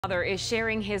Father is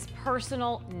sharing his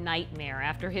personal nightmare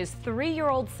after his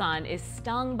 3-year-old son is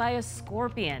stung by a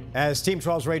scorpion. As Team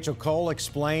 12's Rachel Cole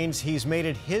explains, he's made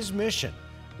it his mission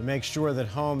to make sure that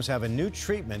homes have a new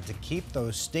treatment to keep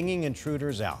those stinging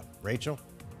intruders out. Rachel?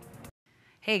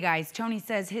 Hey guys, Tony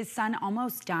says his son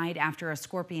almost died after a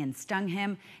scorpion stung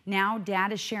him. Now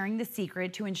Dad is sharing the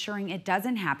secret to ensuring it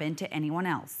doesn't happen to anyone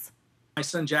else. My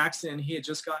son Jackson, he had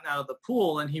just gotten out of the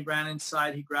pool and he ran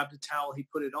inside, he grabbed a towel, he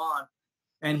put it on,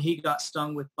 and he got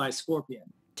stung by a scorpion.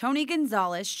 Tony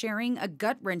Gonzales sharing a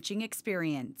gut-wrenching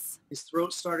experience. His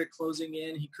throat started closing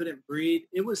in, he couldn't breathe.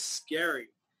 It was scary.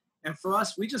 And for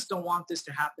us, we just don't want this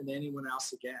to happen to anyone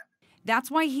else again. That's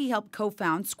why he helped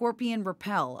co-found Scorpion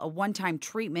Repel, a one-time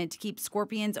treatment to keep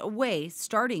scorpions away,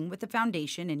 starting with the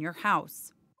foundation in your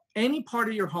house. Any part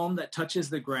of your home that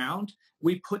touches the ground,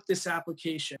 we put this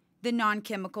application. The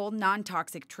non-chemical,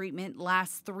 non-toxic treatment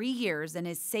lasts 3 years and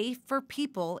is safe for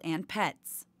people and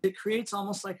pets. It creates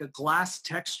almost like a glass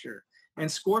texture,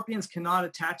 and scorpions cannot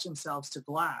attach themselves to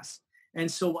glass.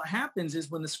 And so what happens is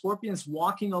when the scorpion's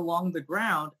walking along the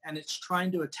ground and it's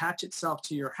trying to attach itself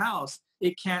to your house,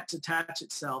 it can't attach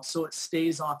itself, so it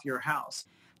stays off your house.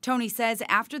 Tony says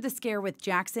after the scare with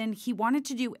Jackson, he wanted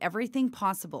to do everything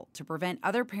possible to prevent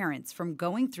other parents from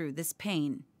going through this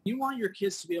pain. You want your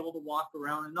kids to be able to walk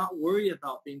around and not worry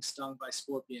about being stung by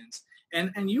scorpions.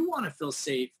 And you want to feel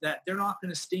safe that they're not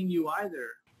going to sting you either.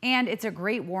 And it's a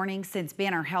great warning since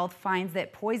Banner Health finds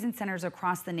that poison centers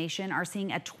across the nation are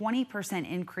seeing a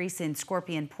 20% increase in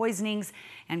scorpion poisonings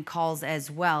and calls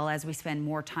as well as we spend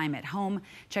more time at home.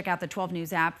 Check out the 12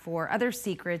 News app for other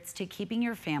secrets to keeping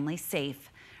your family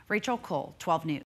safe. Rachel Cole, 12 News.